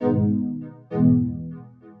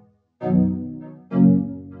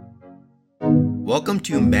Welcome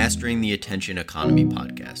to Mastering the Attention Economy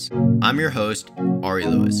podcast. I'm your host, Ari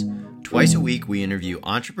Lewis. Twice a week, we interview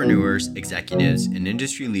entrepreneurs, executives, and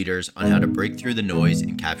industry leaders on how to break through the noise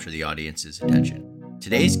and capture the audience's attention.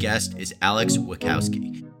 Today's guest is Alex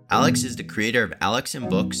Wachowski. Alex is the creator of Alex and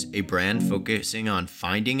Books, a brand focusing on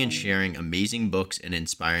finding and sharing amazing books and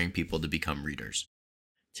inspiring people to become readers.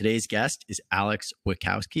 Today's guest is Alex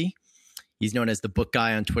Wachowski. He's known as the Book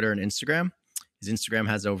Guy on Twitter and Instagram. His Instagram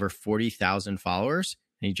has over 40,000 followers,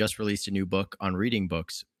 and he just released a new book on reading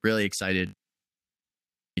books. Really excited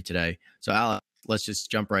today. So, Alex, let's just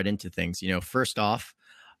jump right into things. First off,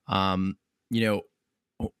 why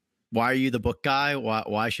are you the book guy?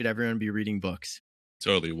 Why should everyone be reading books?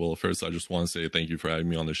 Totally. Well, first, I just want to say thank you for having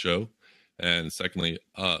me on the show. And secondly,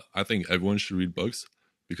 I think everyone should read books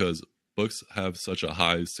because books have such a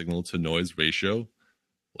high signal to noise ratio.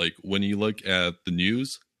 Like when you look at the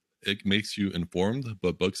news, it makes you informed,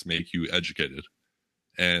 but books make you educated.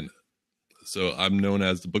 And so I'm known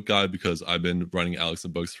as the book guy because I've been running Alex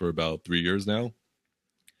and Books for about 3 years now.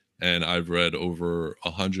 And I've read over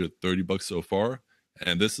 130 books so far.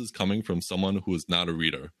 And this is coming from someone who is not a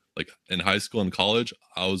reader. Like in high school and college,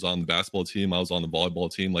 I was on the basketball team. I was on the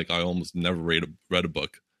volleyball team. Like I almost never read a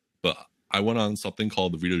book. But I went on something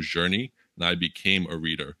called the Reader's Journey, and I became a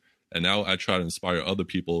reader. And now I try to inspire other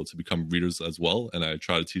people to become readers as well. And I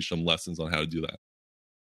try to teach them lessons on how to do that.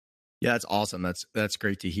 Yeah, that's awesome. That's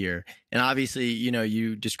great to hear. And obviously,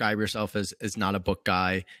 you describe yourself as not a book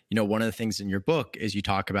guy. One of the things in your book is you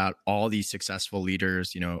talk about all these successful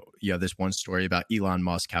leaders. You have this one story about Elon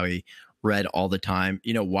Musk, how he read all the time.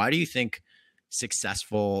 Why do you think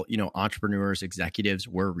successful, entrepreneurs, executives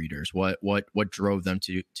were readers? What drove them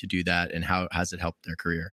to do that, and how has it helped their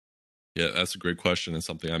career? Yeah, that's a great question and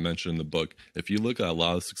something I mentioned in the book. If you look at a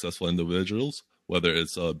lot of successful individuals, whether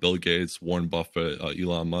it's Bill Gates, Warren Buffett,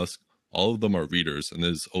 Elon Musk, all of them are readers. And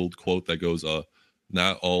there's an old quote that goes,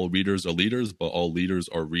 not all readers are leaders, but all leaders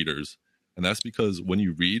are readers. And that's because when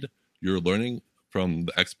you read, you're learning from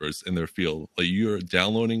the experts in their field. Like you're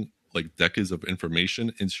downloading like decades of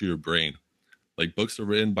information into your brain. Like books are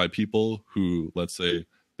written by people who, let's say,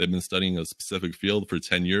 they've been studying a specific field for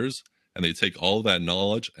 10 years, and they take all of that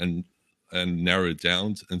knowledge and narrow it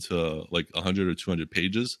down into like 100 or 200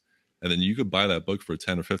 pages. And then you could buy that book for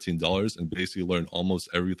 $10 or $15 and basically learn almost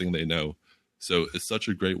everything they know. So it's such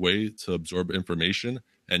a great way to absorb information,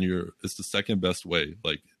 and it's the second best way.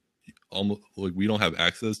 Like almost like we don't have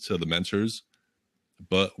access to the mentors,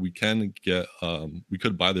 but we can get we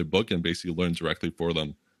could buy their book and basically learn directly for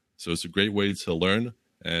them. So it's a great way to learn,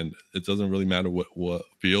 and it doesn't really matter what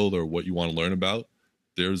field or what you want to learn about.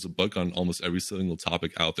 There's a book on almost every single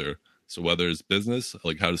topic out there. So whether it's business,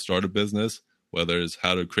 like how to start a business, whether it's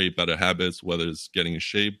how to create better habits, whether it's getting in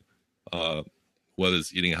shape, whether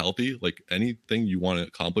it's eating healthy, like anything you want to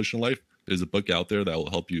accomplish in life, there's a book out there that will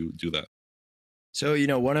help you do that. So,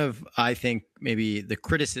 one of, I think, maybe the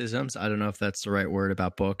criticisms, I don't know if that's the right word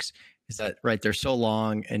about books, is that, right, they're so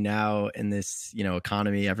long. And now in this,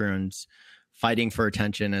 economy, everyone's fighting for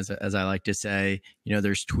attention, as I like to say.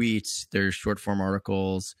 There's tweets, there's short form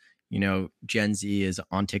articles. Gen Z is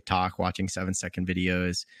on TikTok watching 7-second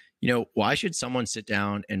videos. Why should someone sit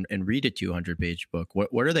down and read a 200-page book?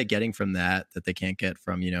 What are they getting from that they can't get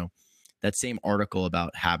from, that same article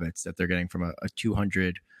about habits that they're getting from a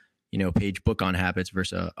 200, page book on habits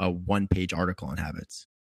versus a 1-page article on habits?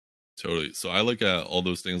 Totally. So I look at all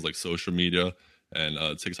those things like social media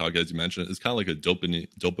and TikTok, as you mentioned. It's kind of like a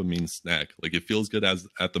dopamine snack. Like it feels good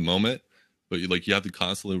at the moment, but you have to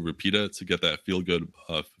constantly repeat it to get that feel good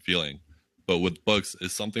feeling. But with books,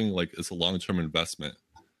 it's something like it's a long-term investment.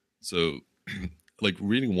 So like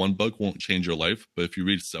reading one book won't change your life, but if you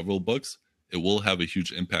read several books, it will have a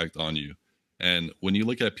huge impact on you. And when you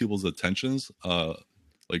look at people's attentions,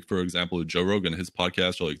 like for example, Joe Rogan, his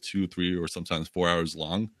podcasts are like 2, 3, or sometimes 4 hours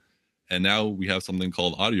long. And now we have something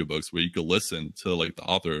called audiobooks where you could listen to like the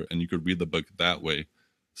author and you could read the book that way.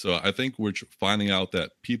 So I think we're finding out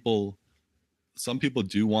that some people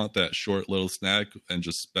do want that short little snack and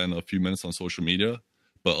just spend a few minutes on social media.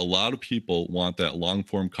 But a lot of people want that long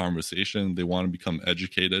form conversation. They want to become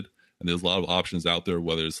educated. And there's a lot of options out there,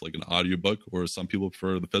 whether it's like an audiobook or some people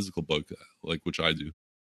prefer the physical book, like which I do.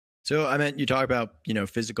 So I meant you talk about,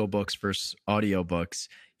 physical books versus audiobooks.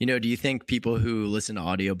 Do you think people who listen to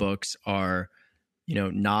audiobooks are,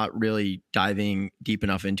 not really diving deep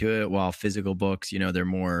enough into it, while physical books, they're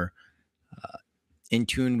more in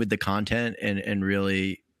tune with the content and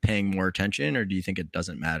really paying more attention? Or do you think it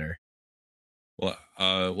doesn't matter? Well,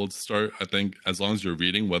 to start, I think as long as you're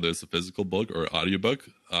reading, whether it's a physical book or audiobook,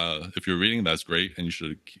 if you're reading, that's great. And you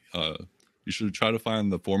should try to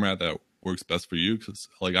find the format that works best for you. Because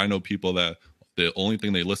like I know people that the only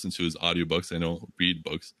thing they listen to is audiobooks. They don't read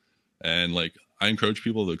books. And like I encourage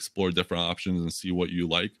people to explore different options and see what you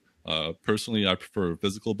like. Personally, I prefer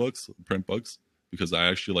physical books, print books, because I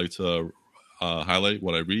actually like to highlight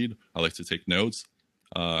what I read. I like to take notes.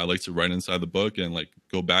 I like to write inside the book and like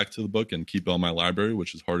go back to the book and keep it on my library,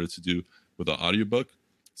 which is harder to do with an audiobook.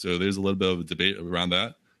 So there's a little bit of a debate around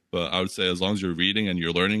that. But I would say as long as you're reading and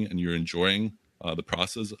you're learning and you're enjoying the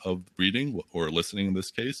process of reading or listening in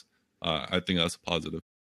this case, I think that's a positive.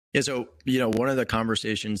 Yeah. So, one of the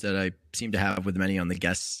conversations that I seem to have with many on the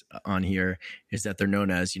guests on here is that they're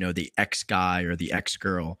known as, the X guy or the X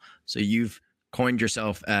girl. So you've coined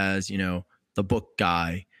yourself as, the book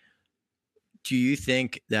guy. Do you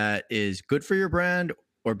think that is good for your brand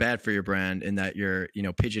or bad for your brand in that you're,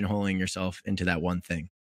 pigeonholing yourself into that one thing?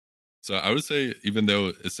 So I would say, even though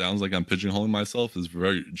it sounds like I'm pigeonholing myself, it's a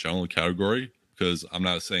very general category, because I'm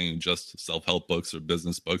not saying just self-help books or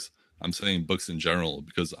business books. I'm saying books in general,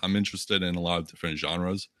 because I'm interested in a lot of different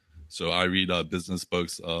genres. So I read business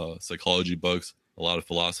books, psychology books, a lot of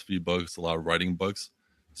philosophy books, a lot of writing books.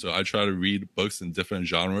 So I try to read books in different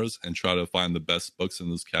genres and try to find the best books in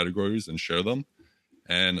those categories and share them.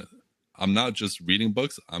 And I'm not just reading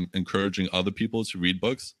books, I'm encouraging other people to read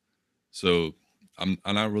books. So I'm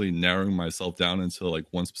not really narrowing myself down into like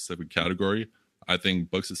one specific category. I think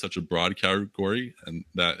books is such a broad category, and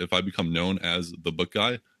that if I become known as the book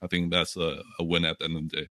guy, I think that's a win at the end of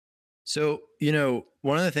the day. So,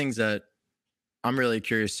 one of the things that I'm really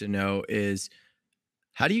curious to know is,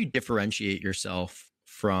 how do you differentiate yourself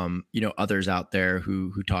from, others out there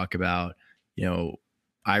who talk about,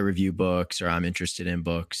 I review books or I'm interested in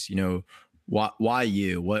books? Why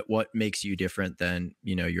you? What makes you different than,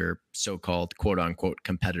 your so-called quote unquote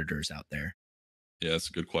competitors out there? Yeah, that's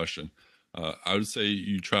a good question. I would say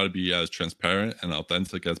you try to be as transparent and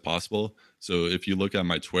authentic as possible. So if you look at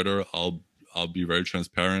my Twitter, I'll be very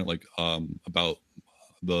transparent, like about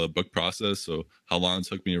the book process. So how long it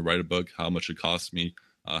took me to write a book, how much it cost me,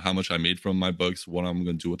 how much I made from my books, what I'm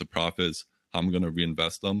going to do with the profits, how I'm going to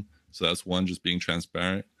reinvest them. So that's one, just being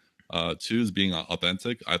transparent. Two is being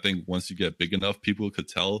authentic. I think once you get big enough, people could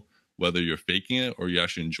tell whether you're faking it or you're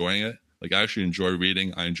actually enjoying it. Like I actually enjoy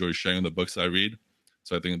reading. I enjoy sharing the books I read.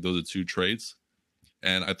 So I think those are two traits.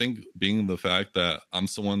 And I think being the fact that I'm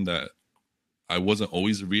someone that I wasn't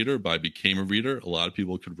always a reader, but I became a reader, a lot of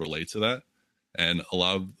people could relate to that. And a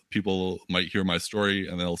lot of people might hear my story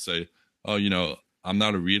and they'll say, oh, I'm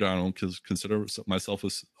not a reader. I don't consider myself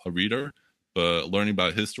as a reader. But learning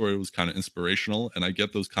about his story was kind of inspirational. And I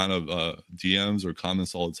get those kind of DMs or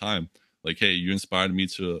comments all the time. Like, hey, you inspired me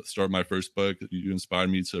to start my first book. You inspired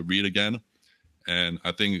me to read again. And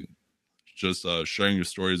I think just sharing your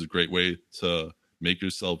story is a great way to make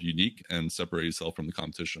yourself unique and separate yourself from the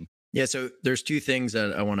competition. Yeah. So there's two things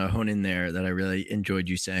that I want to hone in there that I really enjoyed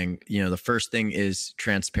you saying. The first thing is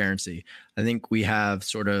transparency. I think we have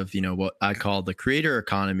sort of, what I call the creator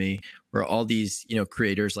economy, where all these,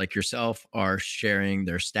 creators like yourself are sharing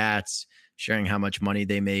their stats, sharing how much money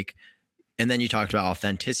they make. And then you talked about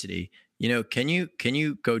authenticity. Can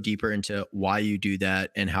you go deeper into why you do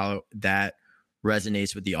that and how that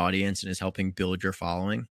resonates with the audience and is helping build your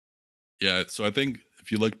following? Yeah. So I think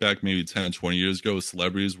if you look back maybe 10, 20 years ago,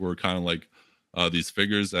 celebrities were kind of like these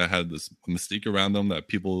figures that had this mystique around them that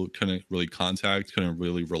people couldn't really contact, couldn't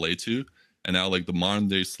really relate to. And now like the modern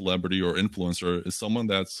day celebrity or influencer is someone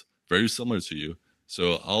that's very similar to you.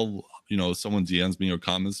 So I'll, if someone DMs me or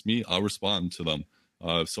comments me, I'll respond to them.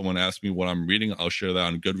 If someone asks me what I'm reading, I'll share that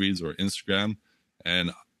on Goodreads or Instagram.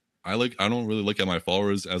 And I don't really look at my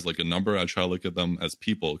followers as like a number. I try to look at them as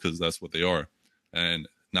people, because that's what they are. And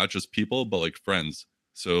not just people, but like friends.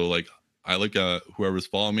 So like I look at whoever's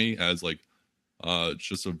following me as like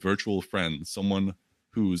just a virtual friend, someone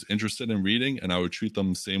who's interested in reading, and I would treat them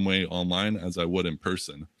the same way online as I would in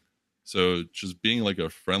person. So just being like a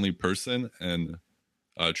friendly person and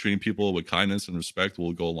treating people with kindness and respect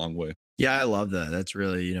will go a long way. Yeah, I love that. That's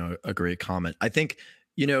really, a great comment. I think,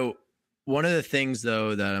 one of the things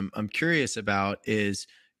though that I'm curious about is,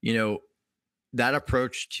 that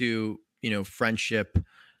approach to, friendship.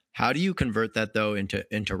 How do you convert that though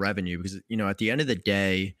into revenue? Because, at the end of the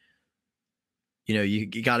day,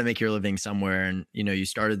 you got to make your living somewhere. And, you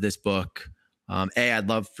started this book. I'd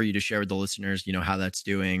love for you to share with the listeners, how that's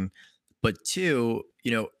doing. But two,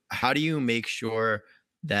 how do you make sure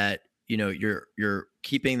that, you're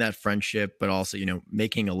keeping that friendship, but also,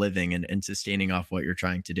 making a living and sustaining off what you're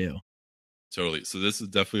trying to do? Totally. So this is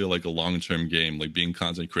definitely like a long-term game. Like being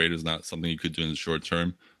content creator is not something you could do in the short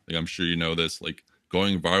term. Like I'm sure you know this, like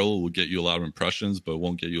going viral will get you a lot of impressions, but it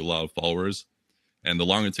won't get you a lot of followers. And the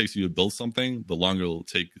longer it takes you to build something, the longer it'll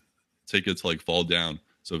take it to like fall down.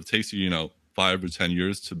 So if it takes you, 5 or 10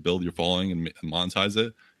 years to build your following and monetize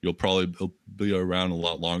it, it'll be around a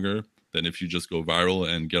lot longer than if you just go viral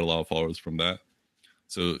and get a lot of followers from that.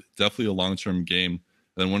 So definitely a long-term game. And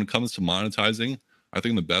then when it comes to monetizing, I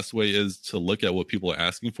think the best way is to look at what people are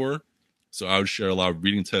asking for. So I would share a lot of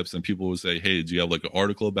reading tips, and people would say, hey, do you have like an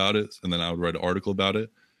article about it? And then I would write an article about it.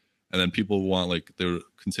 And then people they would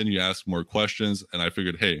continue to ask more questions. And I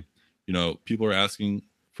figured, hey, people are asking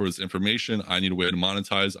for this information. I need a way to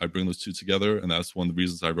monetize. I bring those two together. And that's one of the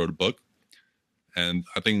reasons I wrote a book. And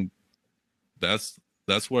I think that's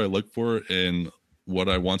what I look for in what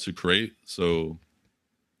I want to create. So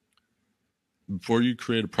before you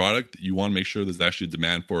create a product, you want to make sure there's actually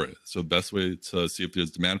demand for it. So the best way to see if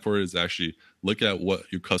there's demand for it is actually look at what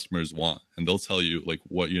your customers want, and they'll tell you like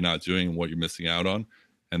what you're not doing and what you're missing out on.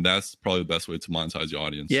 And that's probably the best way to monetize your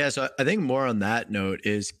audience. Yeah. So I think more on that note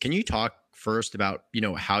is, can you talk first about,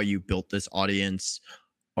 how you built this audience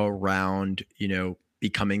around,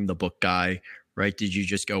 becoming the book guy, right? Did you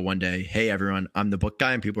just go one day, hey, everyone, I'm the book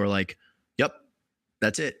guy? And people are like, yep,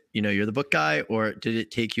 that's it. You're the book guy. Or did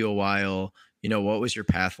it take you a while? What was your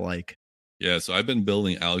path like? Yeah. So I've been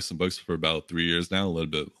building Alex and Books for about 3 years now, a little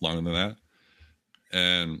bit longer than that.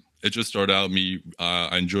 And it just started out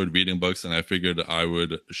I enjoyed reading books, and I figured I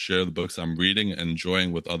would share the books I'm reading and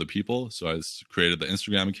enjoying with other people. So I created the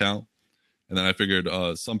Instagram account. And then I figured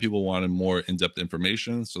some people wanted more in-depth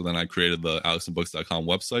information. So then I created the alexandbooks.com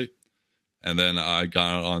website. And then I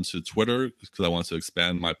got onto Twitter because I wanted to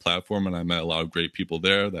expand my platform, and I met a lot of great people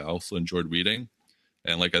there that also enjoyed reading.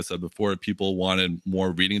 And like I said before, people wanted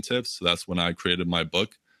more reading tips. So that's when I created my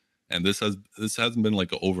book. And this hasn't been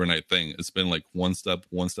like an overnight thing. It's been like one step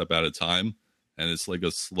at a time. And it's like a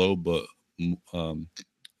slow, but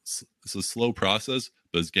it's a slow process,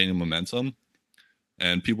 but it's gaining momentum.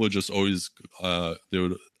 And people would just always, they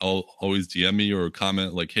would always DM me or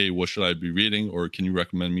comment like, hey, what should I be reading? Or can you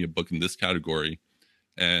recommend me a book in this category?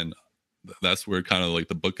 And that's where kind of like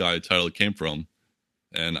the book guy title came from.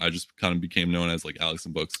 And I just kind of became known as like Alex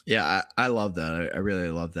and Books. Yeah, I love that. I really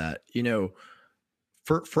love that.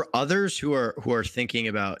 For others who are thinking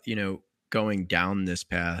about, going down this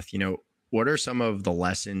path, what are some of the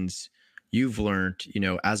lessons you've learned,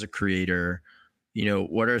 as a creator?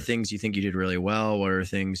 What are things you think you did really well? What are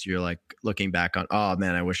things you're like looking back on, oh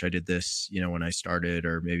man, I wish I did this, when I started,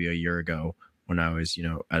 or maybe a year ago when I was,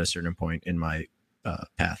 at a certain point in my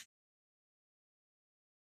path?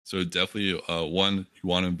 So definitely, one, you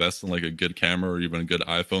want to invest in like a good camera or even a good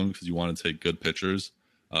iPhone, because you want to take good pictures,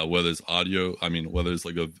 whether it's whether it's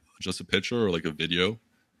like just a picture or like a video.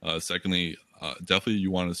 Secondly, definitely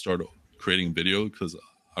you want to start creating video, because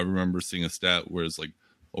I remember seeing a stat where it's like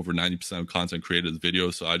over 90% of content created is video.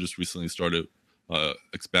 So I just recently started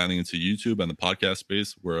expanding into YouTube and the podcast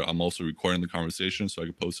space, where I'm also recording the conversation so I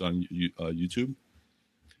can post it on YouTube.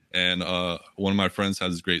 And one of my friends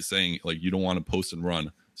has this great saying, like, you don't want to post and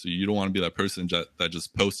run. So you don't want to be that person that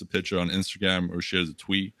just posts a picture on Instagram or shares a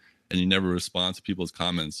tweet and you never respond to people's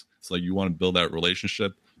comments. It's like you want to build that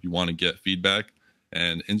relationship. You want to get feedback,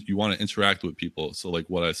 and you want to interact with people. So like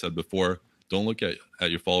what I said before, don't look at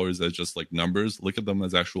your followers as just like numbers. Look at them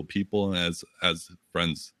as actual people and as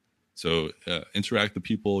friends. So interact with the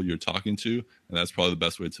people you're talking to, and that's probably the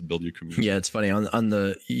best way to build your community. Yeah, it's funny. On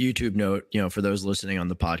the YouTube note, for those listening on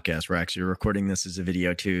the podcast, we're actually recording this as a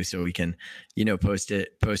video too, so we can, post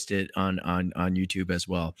it on YouTube as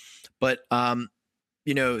well. But so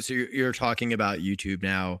you're talking about YouTube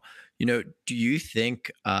now. Do you think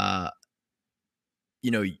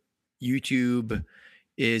YouTube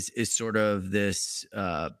is sort of this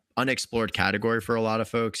unexplored category for a lot of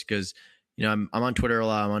folks? Because I'm on Twitter a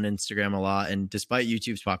lot, I'm on Instagram a lot, and despite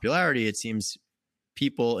YouTube's popularity, it seems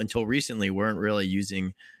people until recently weren't really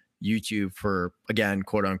using YouTube for, again,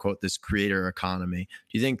 quote unquote, this creator economy.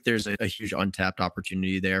 Do you think there's a huge untapped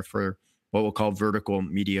opportunity there for what we'll call vertical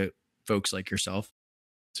media folks like yourself?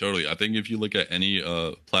 Totally. I think if you look at any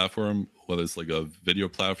platform, whether it's like a video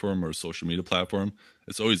platform or a social media platform,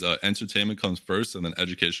 it's always entertainment comes first and then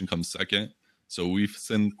education comes second. So we've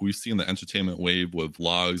seen the entertainment wave with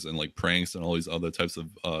vlogs and like pranks and all these other types of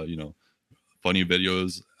funny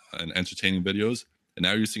videos and entertaining videos. And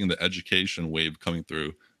now you're seeing the education wave coming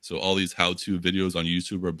through. So all these how-to videos on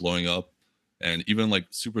YouTube are blowing up, and even like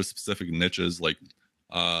super specific niches. Like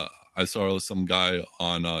I saw some guy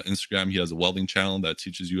on Instagram. He has a welding channel that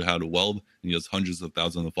teaches you how to weld, and he has hundreds of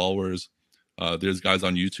thousands of followers. There's guys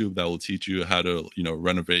on YouTube that will teach you how to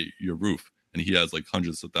renovate your roof, and he has like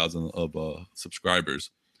hundreds of thousands of subscribers.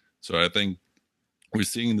 So I think we're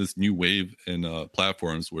seeing this new wave in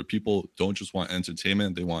platforms where people don't just want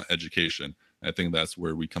entertainment, they want education. I think that's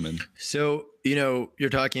where we come in. So, you're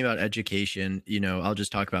talking about education. I'll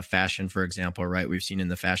just talk about fashion, for example, right? We've seen in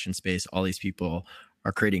the fashion space, all these people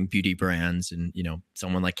are creating beauty brands. And,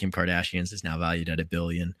 someone like Kim Kardashian's is now valued at $1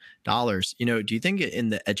 billion. Do you think in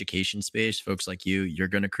the education space, folks like you're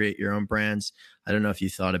going to create your own brands? I don't know if you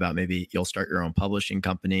thought about maybe you'll start your own publishing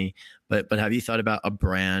company, but have you thought about a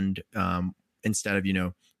brand instead of,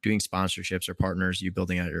 doing sponsorships or partners, you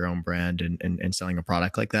building out your own brand and selling a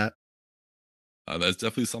product like that? That's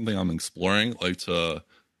definitely something I'm exploring.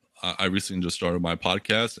 I recently just started my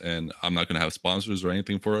podcast, and I'm not going to have sponsors or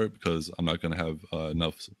anything for it because I'm not going to have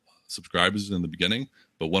enough subscribers in the beginning.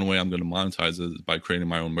 But one way I'm going to monetize it is by creating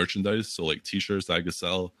my own merchandise. So like t-shirts that I could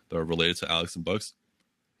sell that are related to Alex and Books.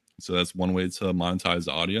 So that's one way to monetize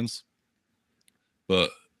the audience.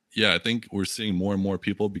 But yeah, I think we're seeing more and more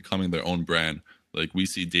people becoming their own brand. Like we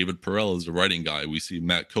see David Perel as the writing guy. We see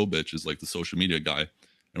Matt Kobich as like the social media guy.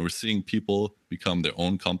 And we're seeing people become their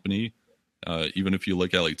own company. Even if you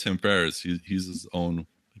look at like Tim Ferriss, he's his own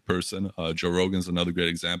person. Joe Rogan's another great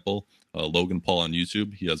example. Logan Paul on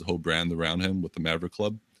YouTube, he has a whole brand around him with the Maverick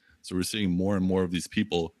Club. So we're seeing more and more of these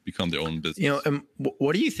people become their own business.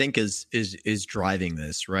 What do you think is driving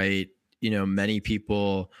this, right? Many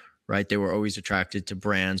people, right, they were always attracted to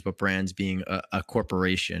brands, but brands being a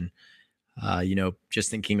corporation. Just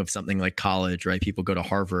thinking of something like college, right? People go to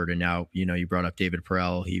Harvard, and now, you brought up David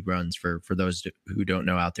Perel. He runs for those who don't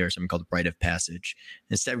know out there, something called Rite of Passage.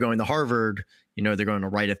 Instead of going to Harvard, they're going to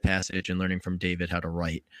Rite of Passage and learning from David how to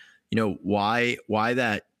write. Why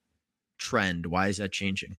that trend? Why is that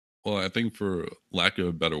changing? Well, I think for lack of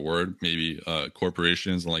a better word, maybe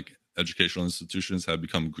corporations and like educational institutions have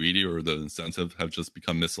become greedy, or the incentive have just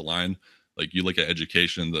become misaligned. Like you look at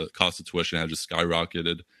education, the cost of tuition has just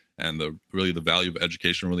skyrocketed, and the value of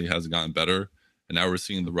education really hasn't gotten better. And now we're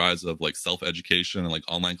seeing the rise of like self-education and like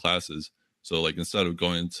online classes. So like instead of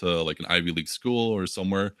going to like an Ivy League school or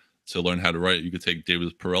somewhere to learn how to write, you could take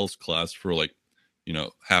David Perel's class for like,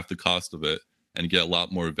 half the cost of it and get a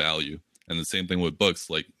lot more value. And the same thing with books.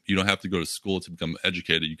 Like you don't have to go to school to become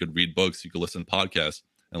educated. You could read books, you could listen to podcasts,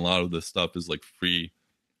 and a lot of this stuff is like free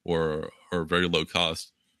or very low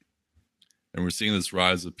cost. And we're seeing this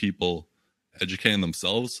rise of people educating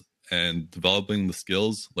themselves and developing the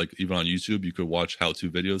skills. Like even on YouTube, you could watch how-to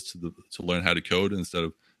videos to learn how to code instead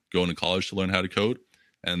of going to college to learn how to code.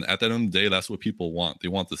 And at the end of the day, that's what people want. They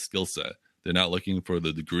want the skill set. They're not looking for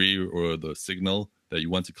the degree or the signal that you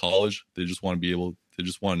went to college. They just want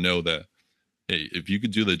to know that, hey, if you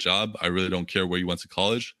could do the job, I really don't care where you went to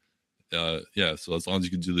college. So as long as you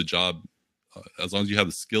can do the job, as long as you have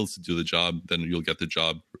the skills to do the job, then you'll get the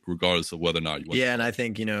job regardless of whether or not you went. Yeah, and I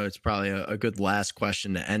think, it's probably a good last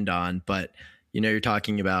question to end on. But, you're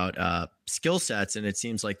talking about skill sets, and it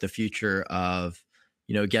seems like the future of,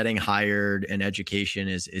 getting hired and education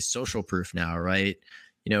is social proof now, right?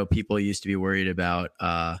 People used to be worried about,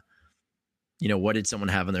 what did someone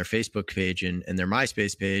have on their Facebook page and their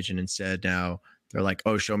MySpace page? And instead now they're like,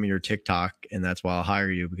 oh, show me your TikTok, and that's why I'll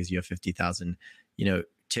hire you because you have 50,000,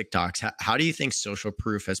 TikToks. How do you think social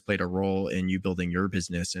proof has played a role in you building your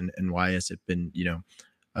business, and why has it been,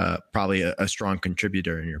 probably a strong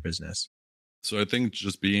contributor in your business? So I think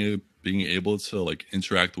just being able to like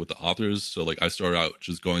interact with the authors. So like I started out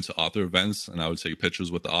just going to author events, and I would take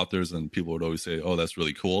pictures with the authors, and people would always say, oh, that's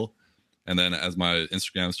really cool. And then as my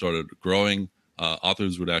Instagram started growing,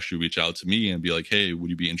 authors would actually reach out to me and be like, hey, would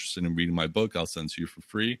you be interested in reading my book? I'll send it to you for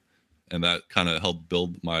free. And that kind of helped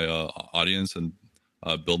build my audience and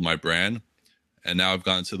build my brand. And now I've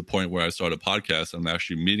gotten to the point where I started a podcast. I'm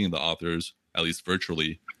actually meeting the authors, at least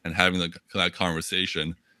virtually, and having that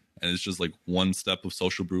conversation. And it's just like one step of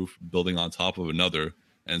social proof building on top of another.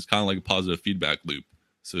 And it's kind of like a positive feedback loop.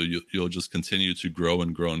 So you'll just continue to grow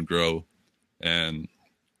and grow and grow. And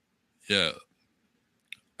yeah,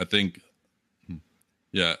 I think,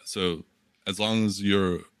 so as long as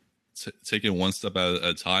you're taking one step at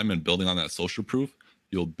a time and building on that social proof,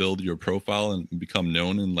 you'll build your profile and become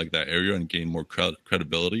known in like that area and gain more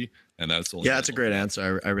credibility. And that's that's a great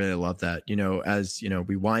answer. I really love that. As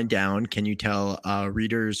we wind down, can you tell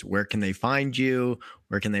readers where can they find you?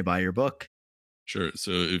 Where can they buy your book? Sure. So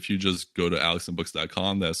if you just go to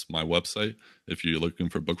alexandbooks.com, that's my website. If you're looking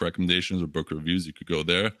for book recommendations or book reviews, you could go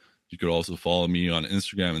there. You could also follow me on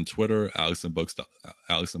Instagram and Twitter,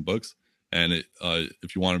 alexandbooks. And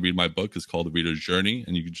if you want to read my book, it's called The Reader's Journey,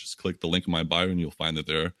 and you can just click the link in my bio and you'll find it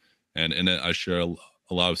there. And in it, I share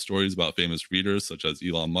a lot of stories about famous readers such as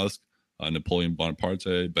Elon Musk, Napoleon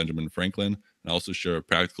Bonaparte, Benjamin Franklin, and I also share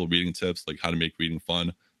practical reading tips like how to make reading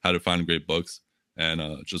fun, how to find great books.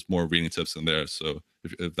 and just more reading tips in there. So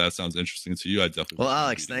if that sounds interesting to you, I definitely Well, recommend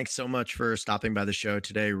Alex, reading. thanks so much for stopping by the show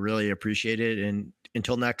today. Really appreciate it. And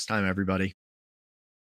until next time, everybody.